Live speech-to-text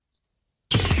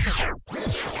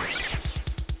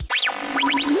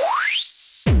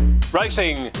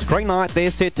Racing. Green light, they're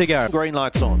set to go. Green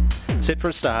light's on. Set for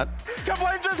a start.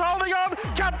 Koblenz is holding on.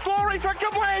 Cup glory for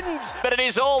Koblenz. But it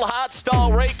is all heart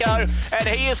style Rico, and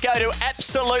he is going to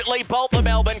absolutely bolt the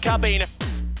Melbourne Cup in.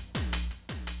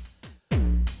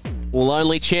 Will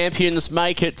only champions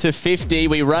make it to 50?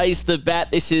 We raise the bat.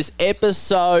 This is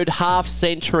episode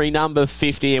half-century number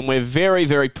 50, and we're very,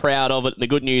 very proud of it. And the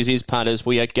good news is, punters,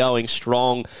 we are going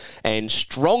strong and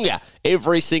stronger.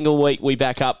 Every single week we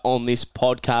back up on this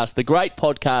podcast, the great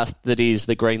podcast that is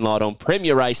The Green Light on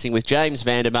Premier Racing with James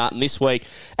Vandermartin. This week,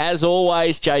 as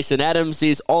always, Jason Adams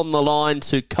is on the line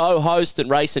to co-host and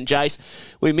race. And Jace,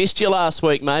 we missed you last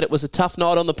week, mate. It was a tough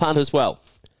night on the punt as well.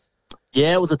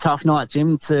 Yeah, it was a tough night,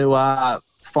 Jim, to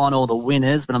find all the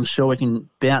winners, but I'm sure we can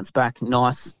bounce back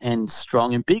nice and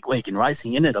strong. And big week in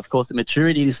racing, isn't it? Of course, the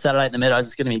maturity this Saturday at the Meadows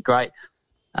is going to be great.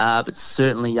 But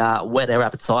certainly whet our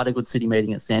appetite. A good city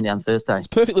meeting at Sandown Thursday. It's a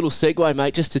perfect little segue,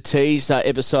 mate, just to tease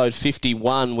episode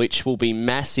 51, which will be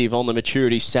massive on the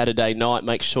maturity Saturday night.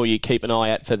 Make sure you keep an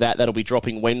eye out for that. That'll be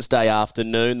dropping Wednesday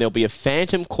afternoon. There'll be a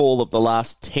phantom call of the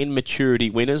last 10 maturity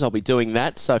winners. I'll be doing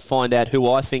that, so find out who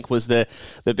I think was the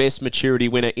best maturity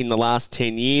winner in the last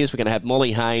 10 years. We're going to have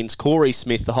Molly Haynes, Corey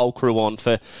Smith, the whole crew on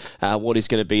for what is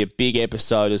going to be a big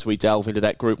episode as we delve into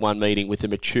that Group 1 meeting with the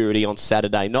maturity on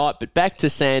Saturday night. But back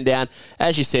to Sandown.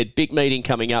 As you said, big meeting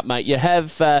coming up, mate. You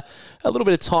have a little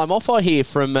bit of time off, I hear,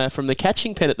 from the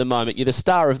catching pen at the moment. You're the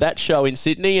star of that show in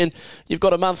Sydney, and you've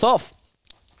got a month off.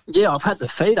 Yeah, I've had the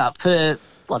feed up for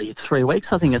bloody 3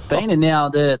 weeks, I think it's been, and now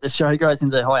the show goes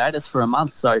into hiatus for a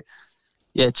month. So,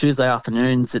 yeah, Tuesday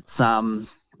afternoons, it's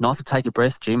nice to take a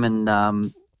breath, Jim,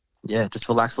 and, just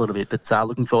relax a little bit. But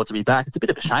looking forward to be back. It's a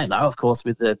bit of a shame, though, of course,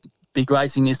 with the big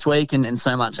racing this week and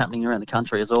so much happening around the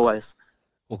country, as always.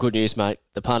 Well, good news, mate.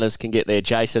 The punters can get their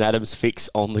Jason Adams fix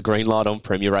on the Green Light on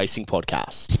Premier Racing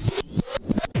podcast.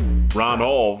 Run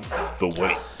of the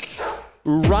week.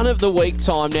 Run of the week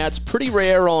time. Now, it's pretty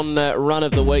rare on Run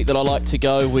of the Week that I like to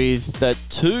go with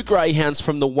two greyhounds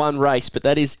from the one race, but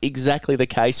that is exactly the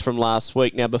case from last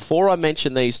week. Now, before I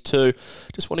mention these two,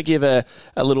 just want to give a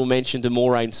little mention to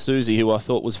Maureen Susie, who I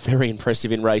thought was very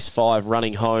impressive in race 5,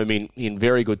 running home in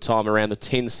very good time around the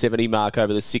 10.70 mark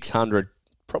over the 600.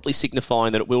 Probably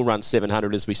signifying that it will run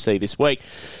 700 as we see this week.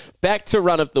 Back to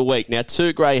Run of the Week. Now,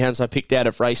 two greyhounds I picked out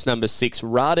of race number 6,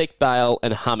 Radek Bale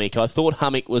and Hummock. I thought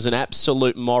Hummock was an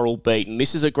absolute moral beat, and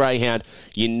this is a greyhound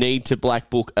you need to black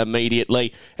book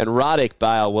immediately. And Radek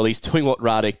Bale, well, he's doing what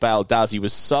Radek Bale does. He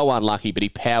was so unlucky, but he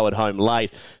powered home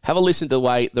late. Have a listen to the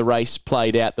way the race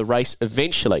played out. The race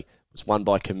eventually was won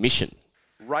by Commission.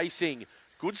 Racing.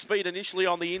 Good speed initially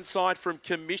on the inside from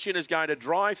Commission, is going to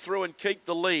drive through and keep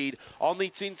the lead. On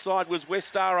the inside was West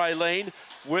Star Aileen.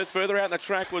 Further out in the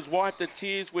track was Wipe the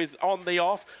Tears with On the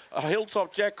Off.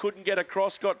 Hilltop Jack couldn't get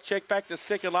across, got checked back to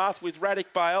second last with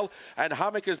Radek Bale, and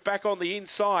Hummock is back on the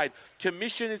inside.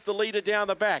 Commission is the leader down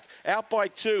the back, out by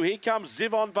 2. Here comes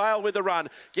Zivon Bale with a run,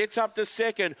 gets up to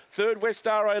second. Third, West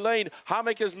Star Aileen.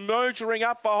 Hummock is motoring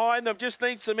up behind them, just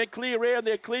needs some clear air, and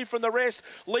they're clear from the rest.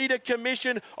 Leader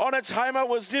Commission on its hammer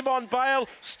was Zivon Bale,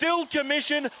 still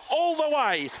Commission all the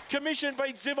way. Commission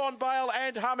beats Zivon Bale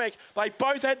and Hummock. They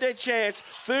both had their chance.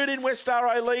 Third in West Star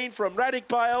Aileen from Radek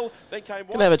Bale. Then came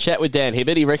Gonna have a chat with Dan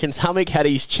Hibbert. He reckons Hummock had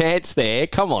his chance there.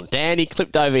 Come on, Dan. He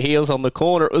clipped over heels on the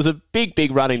corner. It was a big,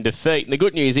 big run in defeat. And the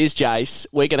good news is, Jace,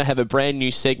 we're going to have a brand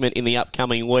new segment in the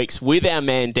upcoming weeks with our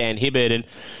man Dan Hibbert, and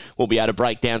we'll be able to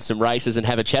break down some races and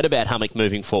have a chat about Hummock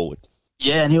moving forward.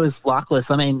 Yeah, and he was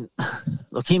luckless. I mean,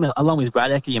 look, him along with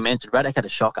Radek, you mentioned, Radek had a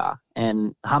shocker,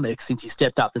 and Hummock, since he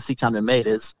stepped up to 600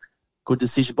 metres, good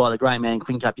decision by the great man,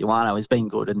 Quinn Capuano. He's been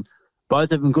good, and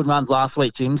both of them good runs last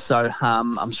week, Jim, so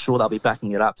I'm sure they'll be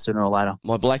backing it up sooner or later.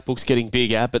 My black book's getting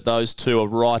bigger, but those two are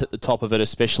right at the top of it,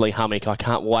 especially Hummock. I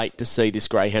can't wait to see this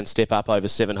greyhound step up over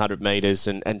 700 metres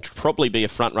and probably be a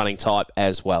front-running type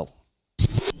as well.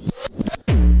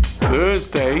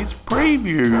 Thursday's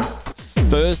preview.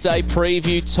 Thursday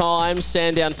preview time,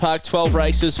 Sandown Park, 12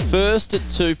 races, first at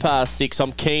 6:02.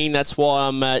 I'm keen, that's why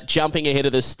I'm jumping ahead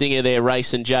of the stinger there,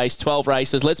 Race and Jace. 12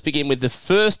 races, let's begin with the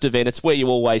first event. It's where you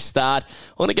always start.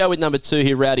 I want to go with number 2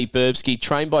 here, Rowdy Burbsky,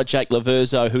 trained by Jake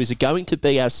Laverzo, who is going to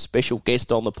be our special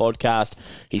guest on the podcast.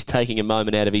 He's taking a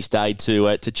moment out of his day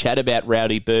to chat about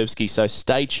Rowdy Burbsky, so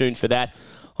stay tuned for that.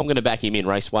 I'm going to back him in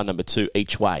race 1, number 2,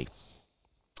 each way.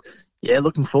 Yeah,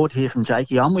 looking forward to hear from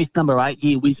Jakey. I'm with number 8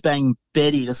 here, Whizbang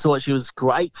Betty. I thought she was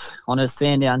great on her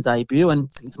Sandown debut, and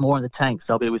it's more in the tank,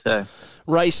 so I'll be with her.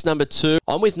 Race number 2.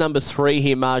 I'm with number 3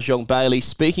 here, Mahjong Bailey.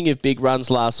 Speaking of big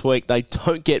runs last week, they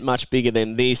don't get much bigger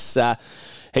than this.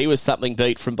 he was something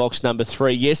beat from box number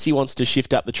 3. Yes, he wants to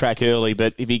shift up the track early,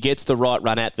 but if he gets the right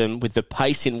run at them with the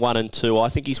pace in 1 and 2, I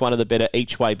think he's one of the better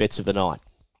each-way bets of the night.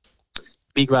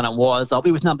 Big run it was. I'll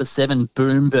be with number 7,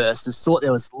 Boom Burst. Just thought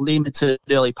there was limited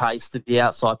early pace to the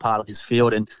outside part of his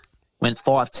field and went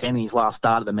 5.10 in his last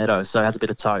start at the Meadows, so has a bit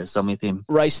of toe, so I'm with him.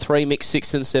 Race 3, mixed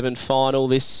 6 and 7 final.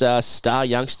 This star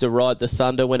youngster, Ride the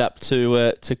Thunder, went up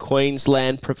to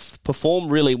Queensland, performed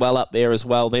really well up there as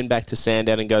well, then back to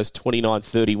Sandown and goes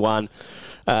 29.31.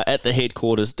 At the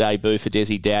headquarters debut for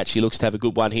Desi Douch. He looks to have a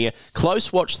good one here.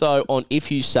 Close watch, though, on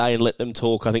If You Say and Let Them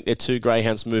Talk. I think they're 2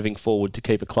 greyhounds moving forward to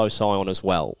keep a close eye on as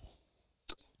well.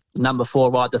 Number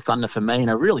 4, Ride the Thunder for me, and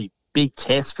a really big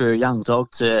test for a young dog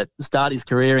to start his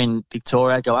career in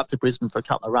Victoria, go up to Brisbane for a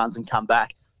couple of runs and come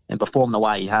back and perform the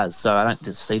way he has. So I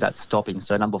don't see that stopping.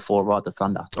 So number 4, Ride the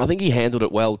Thunder. I think he handled it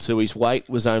well too. His weight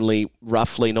was only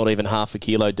roughly not even half a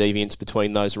kilo deviance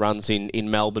between those runs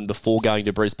in Melbourne before going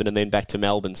to Brisbane and then back to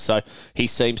Melbourne. So he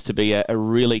seems to be a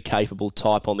really capable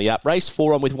type on the up. Race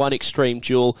 4 on with 1 Extreme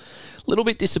Jewel. A little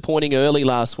bit disappointing early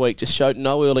last week. Just showed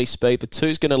no early speed. The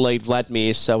 2's going to lead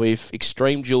Vladimir. So if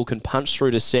Extreme Jewel can punch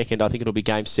through to second, I think it'll be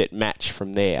game, set, match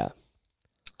from there.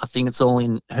 I think it's all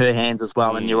in her hands as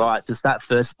well. And you're right, just that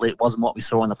first split wasn't what we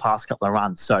saw in the past couple of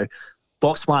runs. So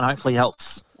box 1 hopefully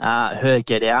helps her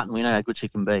get out, and we know how good she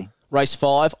can be. Race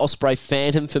 5, Osprey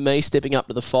Phantom for me, stepping up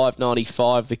to the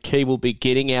 5.95. The key will be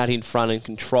getting out in front and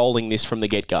controlling this from the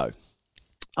get-go.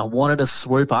 I wanted a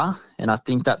swooper, and I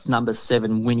think that's number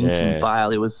 7, Winnington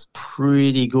Bale. It was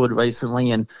pretty good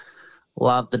recently, and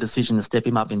loved the decision to step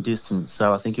him up in distance,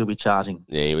 so I think he'll be charging.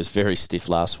 Yeah, he was very stiff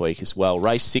last week as well.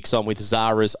 Race 6 on with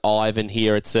Zara's Ivan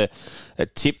here. It's a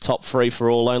tip-top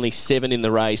free-for-all, only 7 in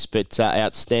the race, but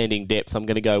outstanding depth. I'm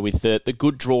going to go with the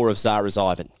good draw of Zara's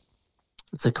Ivan.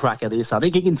 It's a crack at this. I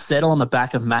think he can settle on the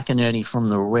back of McInerney from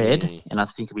the red, and I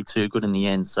think he'll be too good in the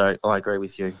end, so I agree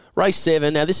with you. Race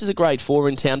 7. Now, this is a grade 4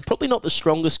 in town. Probably not the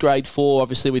strongest grade 4,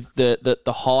 obviously, with the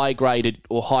high-graded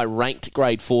or high-ranked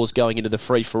grade 4s going into the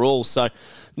free-for-all, so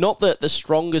not the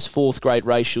strongest 4th grade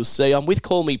race you'll see. I'm with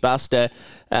Call Me Buster.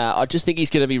 I just think he's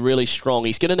going to be really strong.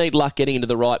 He's going to need luck getting into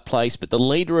the right place, but the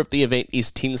leader of the event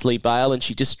is Tinsley Bale, and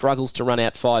she just struggles to run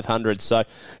out 500. So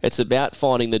it's about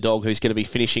finding the dog who's going to be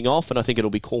finishing off, and I think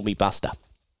it'll be Call Me Buster.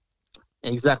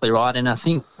 Exactly right, and I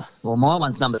think, well, my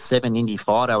one's number 7, Indy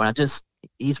Fido, and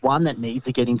he's one that needs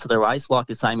to get into the race, like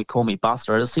you're saying with Call Me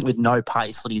Buster. I just think with no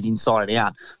pace, that he's inside and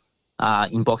out.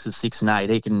 In boxes 6 and 8,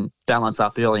 he can balance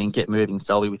up early and get moving,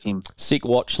 so I'll be with him. Sick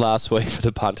watch last week for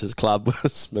the Punters Club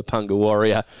was Mapunga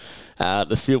Warrior.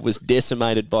 The field was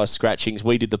decimated by scratchings.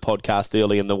 We did the podcast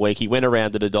early in the week. He went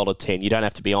around at $1.10. You don't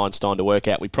have to be Einstein to work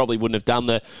out. We probably wouldn't have done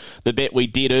the bet we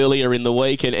did earlier in the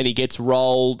week, and he gets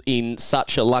rolled in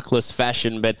such a luckless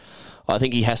fashion, but I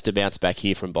think he has to bounce back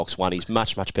here from box 1. He's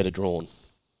much, much better drawn.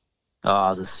 Oh, it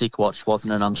was a sick watch,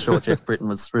 wasn't it? I'm sure Jeff Britton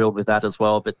was thrilled with that as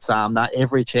well. But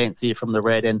every chance here from the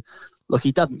red. And look,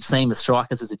 he doesn't seem to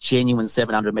strike us as a genuine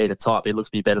 700-metre type. He looks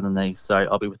to be better than these, so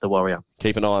I'll be with the Warrior.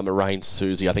 Keep an eye on Moraine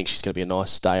Susie. I think she's going to be a nice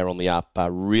stayer on the up,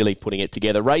 really putting it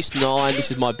together. Race 9,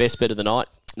 this is my best bet of the night.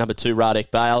 Number 2,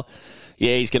 Radek Bale.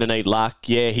 Yeah, he's going to need luck.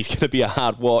 Yeah, he's going to be a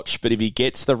hard watch. But if he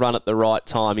gets the run at the right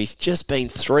time, he's just been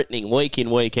threatening week in,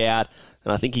 week out.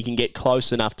 And I think he can get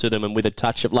close enough to them. And with a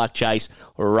touch of luck, Chase,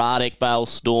 Radek Bale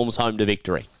storms home to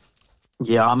victory.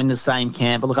 Yeah, I'm in the same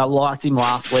camp. But look, I liked him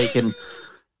last week, and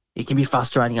it can be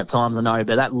frustrating at times, I know.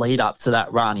 But that lead up to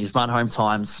that run, his run home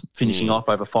times finishing off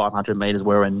over 500 metres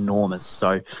were enormous.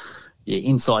 So, yeah,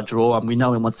 inside draw. We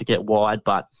know he wants to get wide,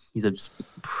 but he's a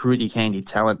pretty handy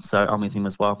talent. So I'm with him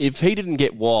as well. If he didn't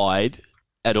get wide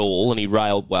at all and he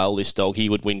railed well, this dog, he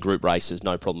would win group races,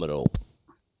 no problem at all.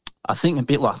 I think a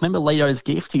bit like, remember Leo's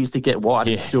Gift? He used to get wide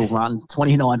and still run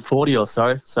 29.40 or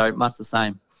so. So much the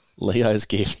same. Leo's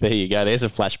Gift. There you go. There's a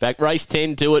flashback. Race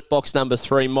 10, Do It. Box number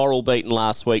 3. Moral beaten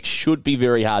last week. Should be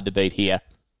very hard to beat here.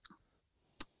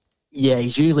 Yeah,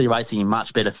 he's usually racing in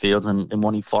much better fields and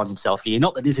when he finds himself here.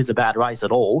 Not that this is a bad race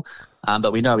at all,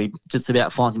 but we know he just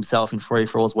about finds himself in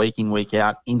free-for-alls week in, week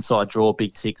out. Inside draw,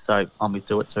 big tick, so I'm with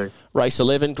Do It too. Race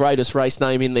 11, greatest race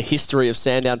name in the history of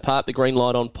Sandown Park, the Green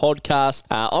Light On podcast.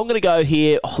 I'm going to go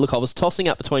here. Oh, look, I was tossing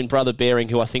up between Brother Bearing,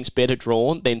 who I think's better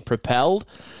drawn, than Propelled.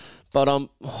 But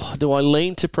do I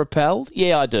lean to Propelled?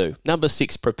 Yeah, I do. Number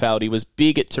 6, Propelled. He was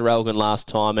big at Terrelgan last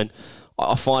time, and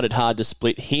I find it hard to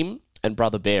split him and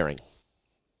Brother Bearing.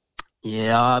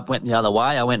 Yeah, I went the other way.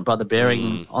 I went Brother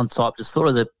Bearing on top. Just thought it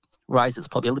was a race that's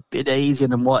probably a little bit easier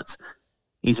than what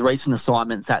his recent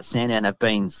assignments at Sandown have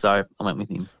been, so I went with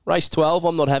him. Race 12,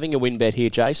 I'm not having a win bet here,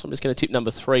 Jace. I'm just going to tip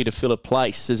number 3 to fill a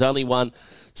place. There's only won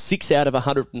 6 out of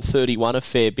 131, a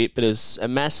fair bit, but has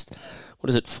amassed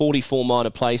 44 minor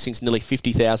placings, nearly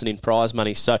 50,000 in prize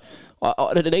money. So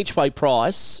at an each way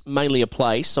price, mainly a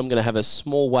place, I'm going to have a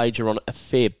small wager on a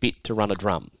fair bit to run a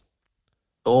drum.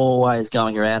 Always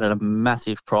going around at a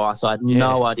massive price. I had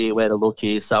no idea where to look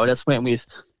here, so I just went with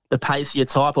the pacier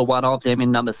type or one of them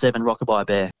in number 7, Rockabye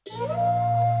Bear.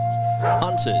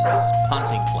 Punters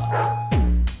Punting Club.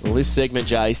 Well, this segment,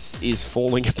 Jace, is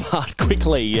falling apart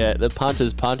quickly. The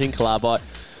Punters Punting Club.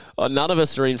 None of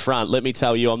us are in front. Let me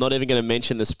tell you, I'm not even going to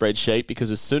mention the spreadsheet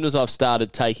because as soon as I've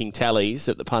started taking tallies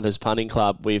at the Punters Punting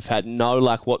Club, we've had no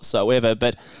luck whatsoever.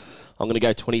 But I'm going to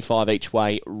go 25 each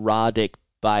way. Radek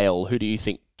Bale. Who do you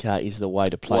think is the way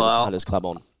to play the Punters Club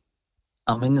on?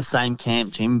 I'm in the same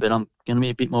camp, Jim, but I'm going to be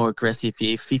a bit more aggressive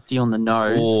here. 50 on the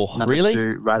nose. Oh, number really?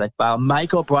 2, Radek Bale.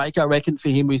 Make or break, I reckon, for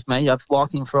him with me. I've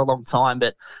liked him for a long time,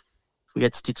 but if we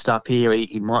get stitched up here,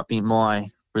 he might be in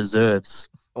my reserves.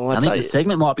 Oh, I think the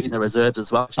segment might be in the reserves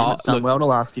as well. Jim, it's done well the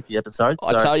last 50 episodes.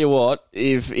 I tell you what,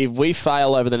 if we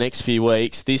fail over the next few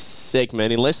weeks, this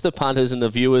segment, unless the punters and the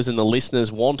viewers and the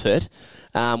listeners want it,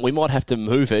 we might have to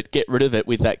move it, get rid of it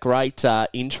with that great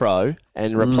intro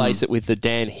and replace it with the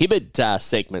Dan Hibbard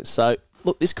segment. So,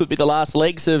 look, this could be the last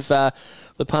legs of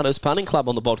the Punters Punting Club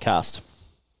on the podcast.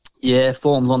 Yeah,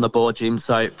 form's on the board, Jim,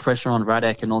 so pressure on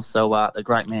Radek and also the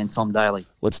great man Tom Daly.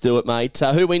 Let's do it, mate.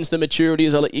 Who wins the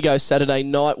maturities? I'll let you go Saturday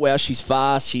night. Wow, she's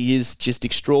fast. She is just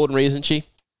extraordinary, isn't she?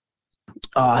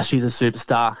 Oh, she's a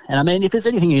superstar. And, I mean, if there's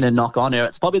anything you're going to knock on her,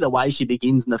 it's probably the way she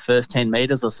begins in the first 10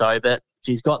 metres or so, but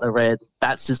she's got the red.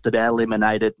 That's just about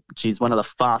eliminated. She's one of the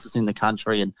fastest in the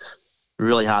country and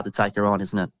really hard to take her on,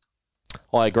 isn't it?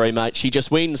 I agree, mate. She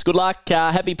just wins. Good luck.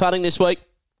 Happy punting this week.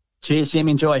 Cheers, Jim.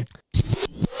 Enjoy.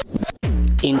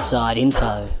 Inside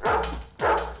Info.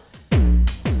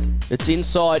 It's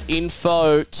Inside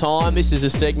Info time. This is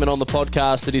a segment on the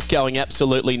podcast that is going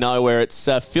absolutely nowhere. It's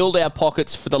filled our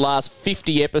pockets for the last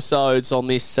 50 episodes on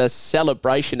this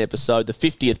celebration episode, the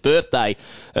 50th birthday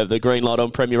of the Green Light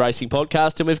on Premier Racing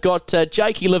podcast. And we've got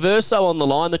Jakey Laverso on the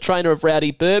line, the trainer of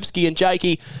Rowdy Burbsky. And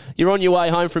Jakey, you're on your way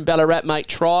home from Ballarat, mate,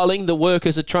 trialling. The work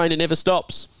as a trainer never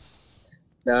stops.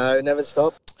 No, never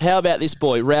stops. How about this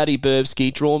boy, Rowdy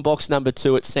Burbsky, drawn box number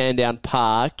 2 at Sandown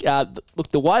Park. Look,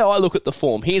 the way I look at the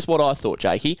form, here's what I thought,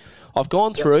 Jakey. I've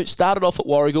gone through, started off at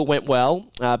Warragul, went well.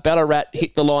 Ballarat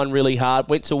hit the line really hard,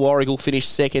 went to Warragul,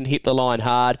 finished second, hit the line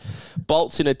hard.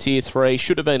 Bolts in a tier 3,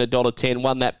 should have been $1.10,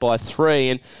 won that by 3.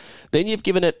 And then you've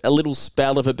given it a little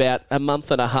spell of about a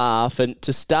month and a half. And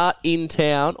to start in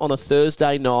town on a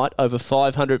Thursday night over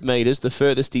 500 metres, the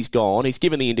furthest he's gone, he's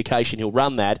given the indication he'll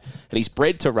run that, and he's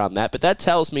bred to run that. But that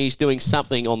tells me he's doing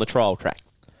something on the trial track.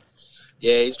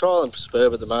 Yeah, he's trialling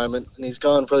Superb at the moment, and he's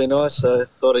going really nice, so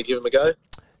thought I'd give him a go.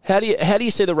 How do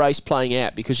you see the race playing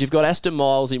out? Because you've got Aston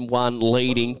Miles in 1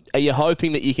 leading. Are you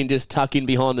hoping that you can just tuck in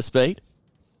behind the speed?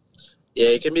 Yeah,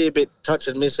 it can be a bit touch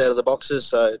and miss out of the boxes,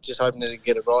 so just hoping to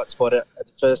get a right spot at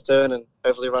the first turn and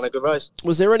hopefully run a good race.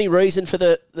 Was there any reason for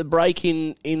the break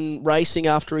in racing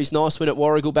after his nice win at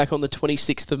Warragul back on the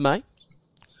 26th of May?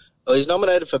 Well, he's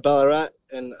nominated for Ballarat,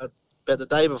 and about the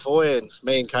day beforehand,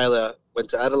 me and Kayla went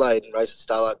to Adelaide and raced at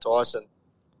Starlight Tyson.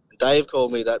 And Dave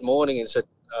called me that morning and said,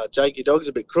 Jake, your dog's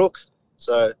a bit crook.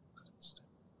 So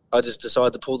I just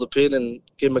decided to pull the pin and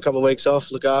give him a couple of weeks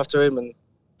off, look after him and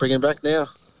bring him back now.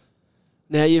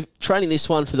 Now, you're training this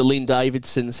one for the Lynn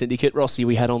Davidson Syndicate. Rossi,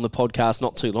 we had on the podcast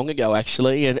not too long ago,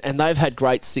 actually, and they've had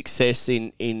great success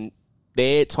in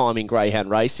their time in greyhound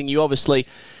racing. You obviously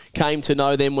came to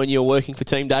know them when you were working for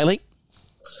Team Daly?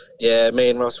 Yeah, me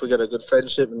and Ross, we got a good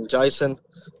friendship, and Jason.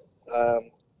 I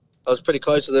was pretty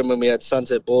close to them when we had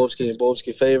Sunset Borbsky and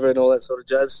Borbsky Fever and all that sort of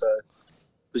jazz, so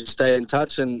we stayed in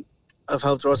touch, and I've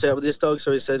helped Ross out with this dog,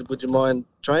 so he said, would you mind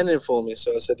training him for me?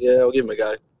 So I said, yeah, I'll give him a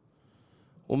go.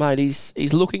 Well, mate,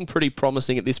 he's looking pretty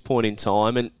promising at this point in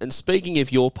time. And speaking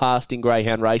of your past in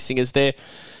greyhound racing, has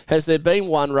there been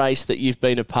one race that you've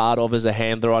been a part of as a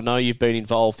handler? I know you've been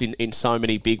involved in so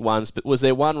many big ones, but was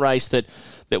there one race that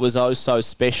was oh so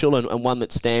special and one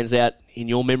that stands out in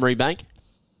your memory bank?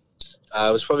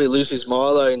 It was probably Lucy's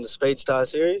Milo in the Speedstar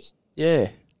Series. Yeah.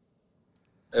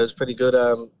 It was pretty good.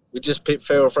 We just picked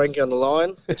Feral Frankie on the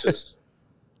line, which was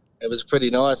it was pretty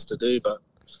nice to do, but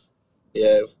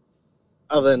yeah.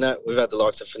 Other than that, we've had the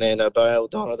likes of Fernando Bale,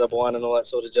 Dino Double One, and all that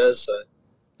sort of jazz. So,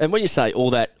 and when you say all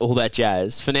that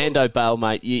jazz, Fernando Bale,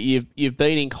 mate, you've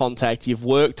been in contact. You've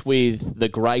worked with the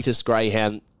greatest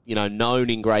greyhound, known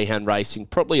in greyhound racing,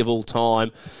 probably of all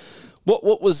time.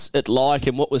 What was it like,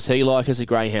 and what was he like as a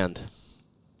greyhound?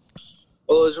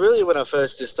 Well, it was really when I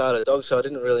first just started dog, so I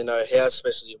didn't really know how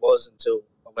special he was until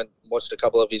I went and watched a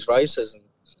couple of his races. And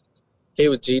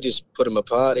he just put him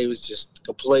apart. He was just a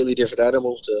completely different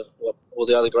animal to what all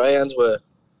the other greyhounds were.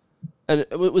 And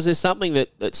was there something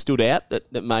that stood out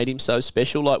that made him so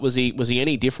special? Like, was he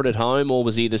any different at home, or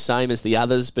was he the same as the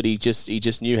others, but he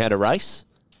just knew how to race?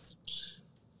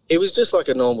 He was just like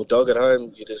a normal dog at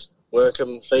home. You just work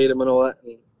him, feed him and all that,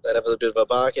 and they'd have a bit of a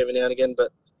bark every now and again.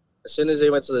 But as soon as he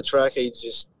went to the track, he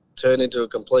just turned into a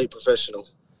complete professional.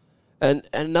 And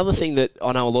another thing that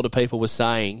I know a lot of people were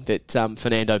saying, that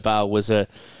Fernando Bale was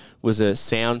a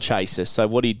sound chaser. So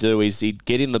what he'd do is he'd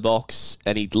get in the box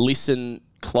and he'd listen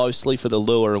closely for the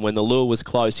lure, and when the lure was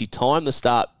close, he'd time the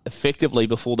start effectively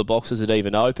before the boxes had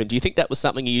even opened. Do you think that was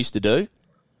something he used to do?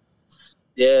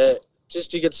 Yeah,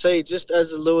 just you could see, just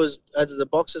as the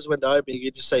boxes went open, you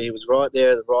could just see he was right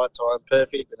there at the right time,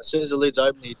 perfect. And as soon as the lids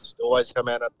opened, he'd just always come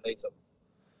out underneath them.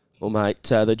 Well, mate,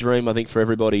 the dream I think for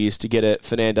everybody is to get a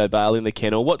Fernando Bale in the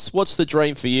kennel. What's the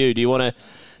dream for you? Do you want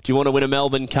to win a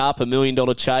Melbourne Cup, $1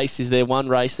 million chase? Is there one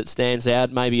race that stands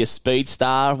out? Maybe a Speed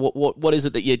Star? What is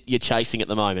it that you're chasing at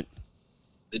the moment?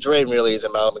 The dream really is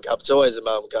a Melbourne Cup. It's always a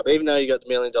Melbourne Cup, even though you got the $1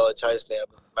 million chase now.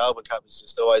 But the Melbourne Cup is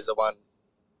just always the one.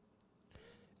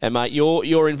 And mate,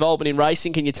 your involvement in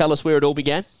racing, can you tell us where it all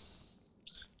began?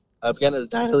 I began at the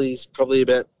Dailies probably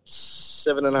about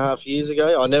 7.5 years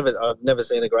ago. I've never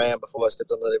seen a greyhound before I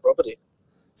stepped onto their property.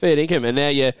 Fair dinkum,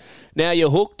 and now you're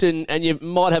hooked, and you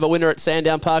might have a winner at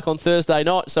Sandown Park on Thursday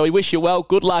night. So we wish you well.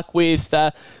 Good luck with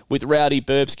Rowdy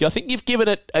Burbsky. I think you've given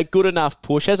it a good enough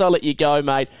push. As I let you go,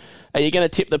 mate, are you going to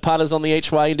tip the punters on the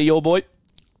each way into your boy?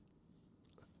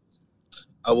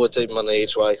 I would tip them on the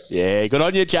each way. Yeah, good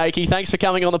on you, Jakey. Thanks for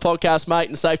coming on the podcast, mate,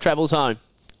 and safe travels home.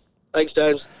 Thanks,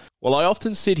 James. Well, I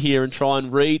often sit here and try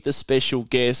and read the special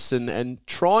guests and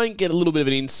try and get a little bit of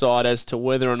an insight as to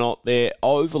whether or not they're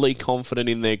overly confident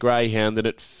in their greyhound, and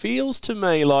it feels to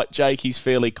me like Jakey's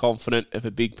fairly confident of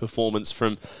a big performance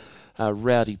from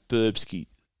Rowdy Burbsky.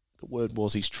 The word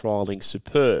was he's trialling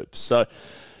superb. So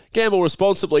gamble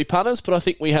responsibly, punters, but I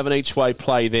think we have an each-way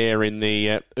play there in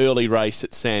the early race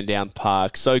at Sandown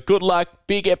Park. So good luck.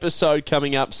 Big episode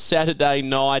coming up Saturday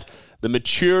night. The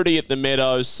maturity at the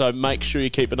Meadows, so make sure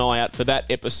you keep an eye out for that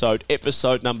episode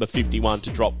number 51, to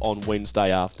drop on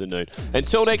Wednesday afternoon.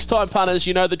 Until next time, punters,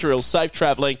 you know the drill. Safe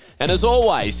travelling, and as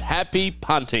always, happy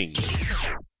punting.